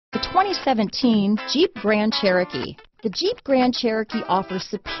2017 Jeep Grand Cherokee. The Jeep Grand Cherokee offers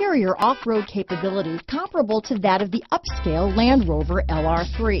superior off-road capabilities comparable to that of the upscale Land Rover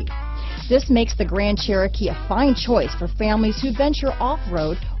LR3. This makes the Grand Cherokee a fine choice for families who venture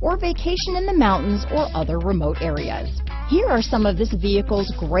off-road or vacation in the mountains or other remote areas. Here are some of this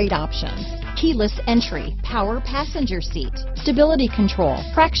vehicle's great options: keyless entry, power passenger seat, stability control,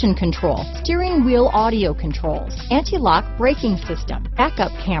 traction control, steering wheel audio controls, anti-lock braking system,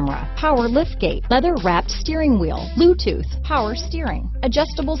 backup camera, power liftgate, leather-wrapped steering wheel, Bluetooth, power steering,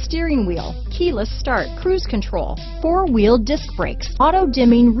 adjustable steering wheel, keyless start, cruise control, four-wheel disc brakes,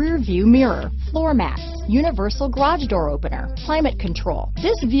 auto-dimming rear-view mirror, floor mats, universal garage door opener, climate control.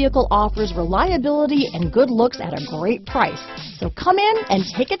 This vehicle offers reliability and good looks at a great price. So come in and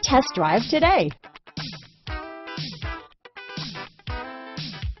take a test drive today.